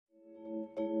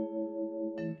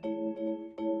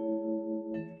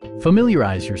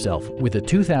Familiarize yourself with the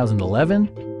 2011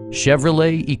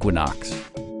 Chevrolet Equinox.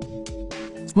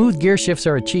 Smooth gear shifts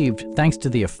are achieved thanks to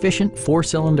the efficient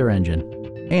 4-cylinder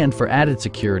engine. And for added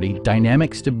security,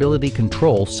 dynamic stability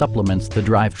control supplements the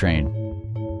drivetrain.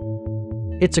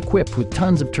 It's equipped with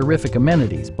tons of terrific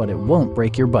amenities, but it won't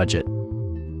break your budget,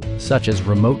 such as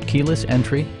remote keyless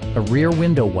entry, a rear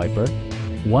window wiper,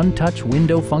 one-touch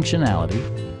window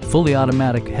functionality, fully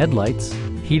automatic headlights,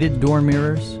 heated door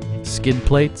mirrors, skid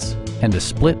plates, and a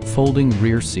split folding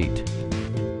rear seat.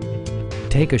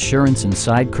 Take assurance in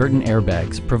side curtain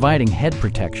airbags, providing head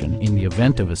protection in the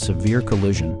event of a severe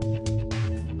collision.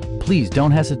 Please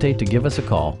don't hesitate to give us a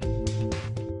call.